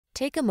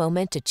Take a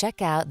moment to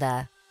check out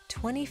the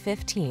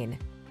 2015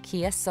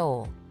 Kia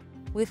Soul.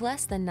 With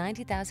less than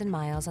 90,000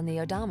 miles on the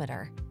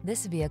odometer,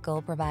 this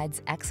vehicle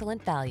provides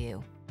excellent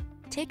value.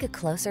 Take a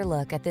closer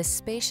look at this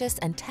spacious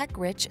and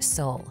tech-rich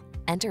Soul.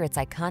 Enter its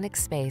iconic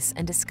space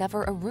and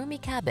discover a roomy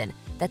cabin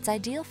that's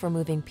ideal for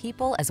moving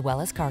people as well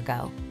as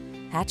cargo.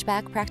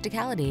 Hatchback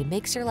practicality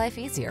makes your life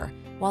easier,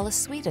 while a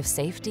suite of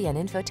safety and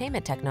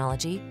infotainment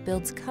technology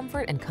builds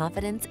comfort and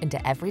confidence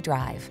into every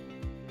drive.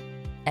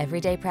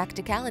 Everyday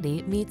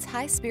practicality meets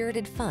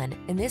high-spirited fun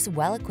in this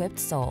well-equipped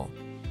Soul.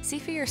 See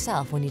for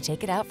yourself when you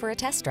take it out for a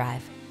test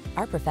drive.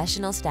 Our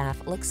professional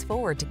staff looks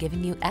forward to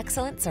giving you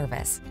excellent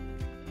service.